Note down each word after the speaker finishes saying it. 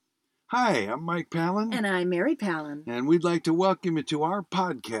Hi, I'm Mike Palin. And I'm Mary Palin. And we'd like to welcome you to our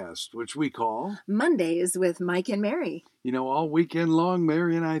podcast, which we call Mondays with Mike and Mary. You know, all weekend long,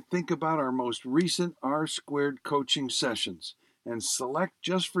 Mary and I think about our most recent R-Squared coaching sessions and select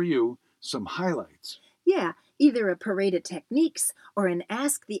just for you some highlights. Yeah, either a parade of techniques or an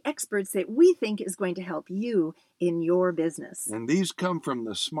ask the experts that we think is going to help you in your business. And these come from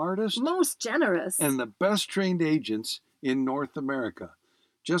the smartest, most generous, and the best trained agents in North America.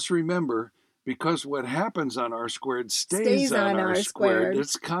 Just remember, because what happens on R-Squared stays on R-Squared.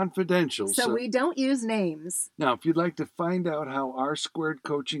 It's confidential. So we don't use names. Now, if you'd like to find out how R-Squared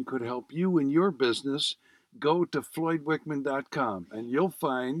coaching could help you in your business, go to floydwickman.com and you'll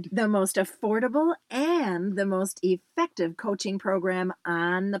find the most affordable and the most effective coaching program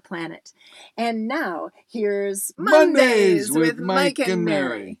on the planet. And now, here's Mondays with Mike and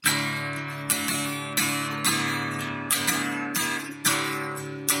Mary.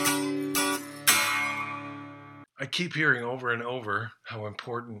 I keep hearing over and over how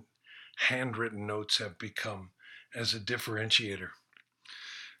important handwritten notes have become as a differentiator.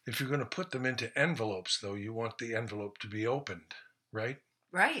 If you're going to put them into envelopes, though, you want the envelope to be opened, right?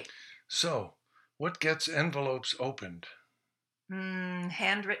 Right. So, what gets envelopes opened?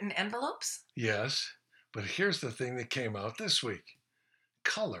 Handwritten envelopes? Yes, but here's the thing that came out this week.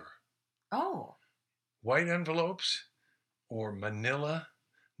 Color. Oh. White envelopes or manila?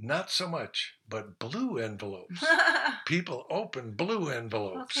 Not so much, but blue envelopes. People open blue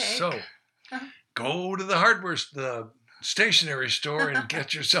envelopes. Okay. So go to the stationery store and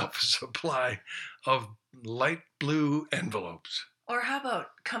get yourself a supply of light blue envelopes. Or how about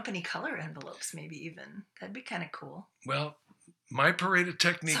company color envelopes, maybe even? That'd be kind of cool. Well, my parade of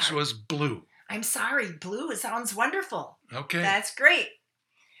techniques was blue. I'm sorry, blue. It sounds wonderful. Okay. That's great.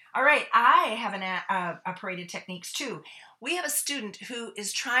 All right, I have a parade of techniques too. We have a student who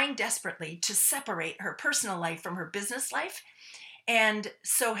is trying desperately to separate her personal life from her business life, and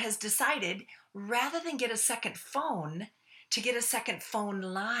so has decided, rather than get a second phone, to get a second phone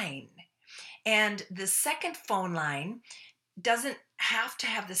line. And the second phone line doesn't have to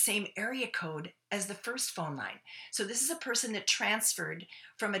have the same area code as the first phone line. So this is a person that transferred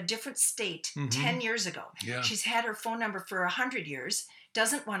from a different state 10 years ago. Yeah. She's had her phone number for 100 years,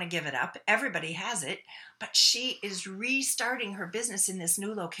 doesn't want to give it up. Everybody has it, but she is restarting her business in this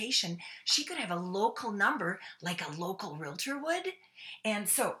new location. She could have a local number like a local realtor would. And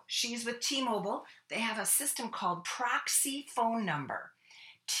so she's with T-Mobile. They have a system called Proxy Phone Number,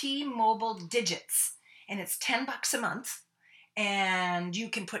 T-Mobile Digits, and it's $10 a month. And you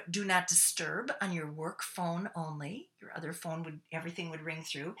can put do not disturb on your work phone only. Your other phone everything would ring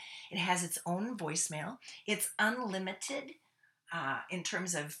through. It has its own voicemail. It's unlimited in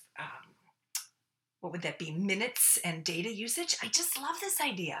terms of, what would that be, minutes and data usage. I just love this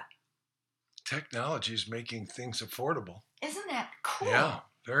idea. Technology is making things affordable. Isn't that cool? Yeah,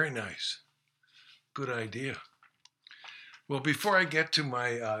 very nice. Good idea. Well, before I get to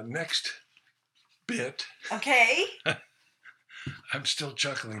my next bit. Okay. I'm still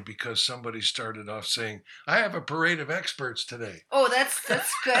chuckling because somebody started off saying, I have a parade of experts today. Oh, that's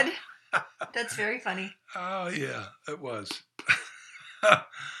good. That's very funny. Oh, yeah, it was.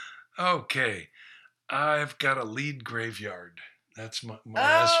 Okay. I've got a lead graveyard. That's my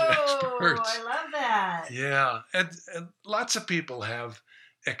experts. I love that. Yeah. And lots of people have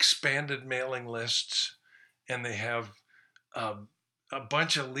expanded mailing lists, and they have a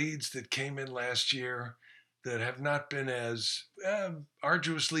bunch of leads that came in last year that have not been as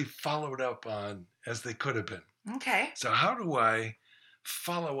arduously followed up on as they could have been. Okay. So how do I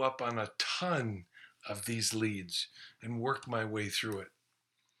follow up on a ton of these leads and work my way through it?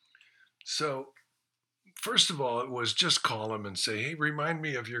 So first of all, it was just call them and say, hey, remind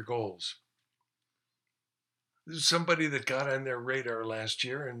me of your goals. There's somebody that got on their radar last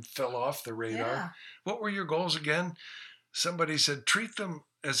year and fell off the radar. Yeah. What were your goals again? Somebody said, treat them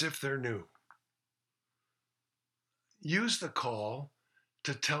as if they're new. Use the call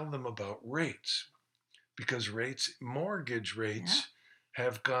to tell them about rates, because mortgage rates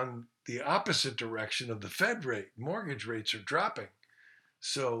have gone the opposite direction of the Fed rate. Mortgage rates are dropping.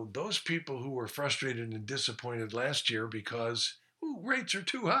 So those people who were frustrated and disappointed last year because rates are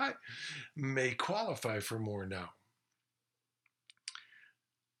too high may qualify for more now.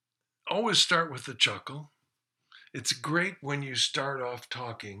 Always start with a chuckle. It's great when you start off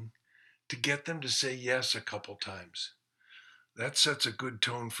talking to get them to say yes a couple times. That sets a good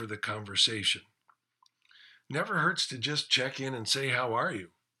tone for the conversation. Never hurts to just check in and say, how are you?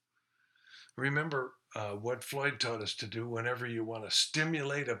 Remember, what Floyd taught us to do whenever you want to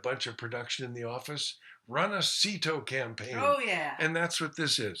stimulate a bunch of production in the office, run a CETO campaign. Oh, yeah. And that's what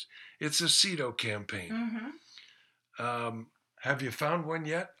this is. It's a CETO campaign. Mm-hmm. Have you found one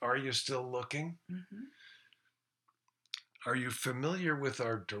yet? Are you still looking? Mm-hmm. Are you familiar with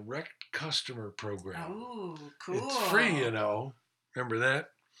our direct customer program? Oh, cool. It's free, you know. Remember that?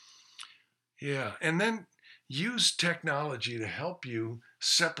 Yeah. And then use technology to help you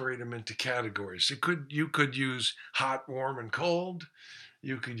separate them into categories. You could use hot, warm, and cold.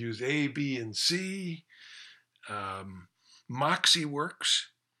 You could use A, B, and C. MoxieWorks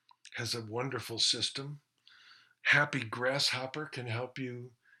has a wonderful system. Happy Grasshopper can help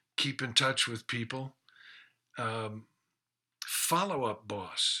you keep in touch with people. Follow Up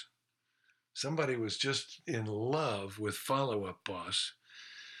Boss. Somebody was just in love with Follow Up Boss.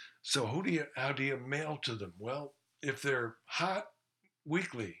 So how do you mail to them? Well, if they're hot,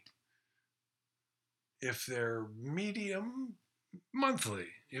 weekly. If they're medium, monthly.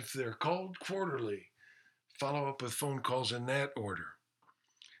 If they're cold, quarterly. Follow up with phone calls in that order.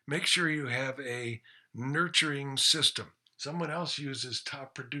 Make sure you have a nurturing system. Someone else uses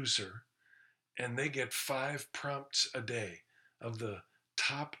Top Producer, and they get 5 prompts a day of the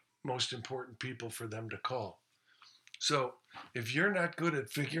top most important people for them to call. So if you're not good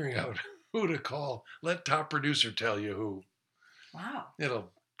at figuring out who to call, let Top Producer tell you who. Wow.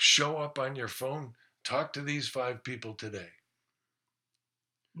 It'll show up on your phone. Talk to these 5 people today.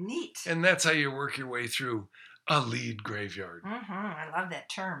 Neat. And that's how you work your way through a lead graveyard. Mm-hmm. I love that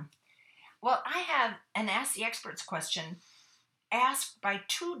term. Well, I have an Ask the Experts question asked by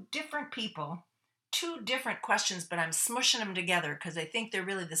 2 different people, 2 different questions, but I'm smushing them together because I think they're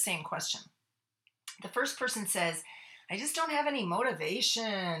really the same question. The first person says, I just don't have any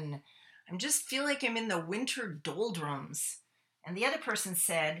motivation. I just feel like I'm in the winter doldrums. And the other person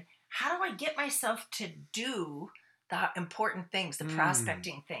said, how do I get myself to do the important things, the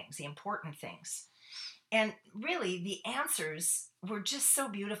prospecting things, the important things? And really, the answers were just so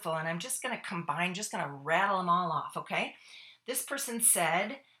beautiful. And I'm just going to rattle them all off, okay? This person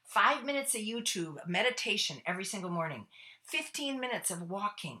said, 5 minutes of YouTube, meditation every single morning, 15 minutes of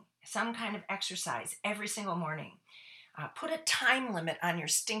walking, some kind of exercise every single morning. Put a time limit on your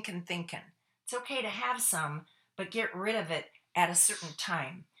stinking thinking. It's okay to have some, but get rid of it at a certain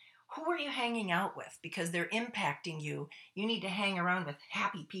time. Who are you hanging out with? Because they're impacting you. You need to hang around with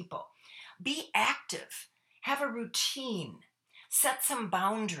happy people. Be active. Have a routine. Set some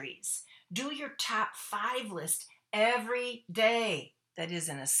boundaries. Do your top 5 list every day. That is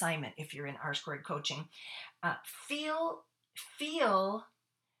an assignment if you're in R-Squared coaching. Feel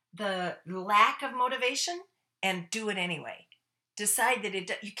the lack of motivation and do it anyway. Decide that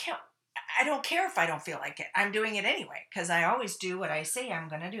you can't. I don't care if I don't feel like it. I'm doing it anyway because I always do what I say I'm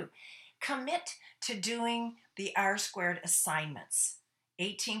going to do. Commit to doing the R-Squared assignments.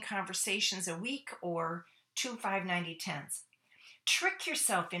 18 conversations a week or 2 590-10s. Trick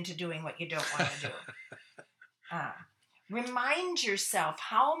yourself into doing what you don't want to do. Remind yourself,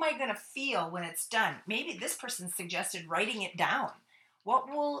 how am I going to feel when it's done? Maybe this person suggested writing it down. What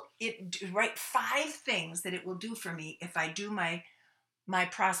will it do? Write 5 things that it will do for me if I do my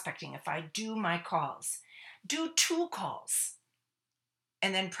prospecting, if I do my calls. Do 2 calls,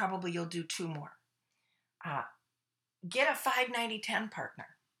 and then probably you'll do 2 more. Get a 590-10 partner.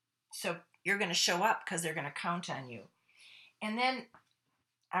 So you're going to show up because they're going to count on you. And then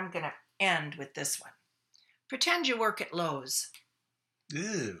I'm going to end with this one. Pretend you work at Lowe's.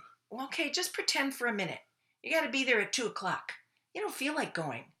 Ew. Okay, just pretend for a minute. You got to be there at 2 o'clock. You don't feel like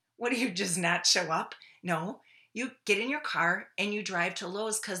going. What, do you just not show up? No. You get in your car and you drive to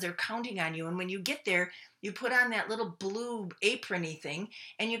Lowe's because they're counting on you. And when you get there, you put on that little blue apron-y thing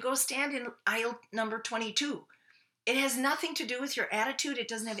and you go stand in aisle number 22. It has nothing to do with your attitude. It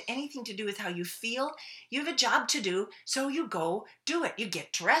doesn't have anything to do with how you feel. You have a job to do, so you go do it. You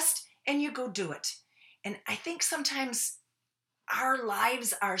get dressed and you go do it. And I think sometimes our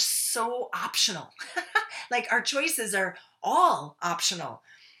lives are so optional. Like our choices are all optional.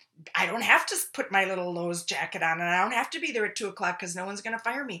 I don't have to put my little Lowe's jacket on and I don't have to be there at 2 o'clock because no one's going to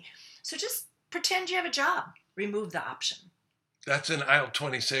fire me. So just pretend you have a job. Remove the option. That's in aisle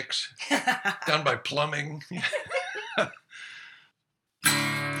 26, down by plumbing.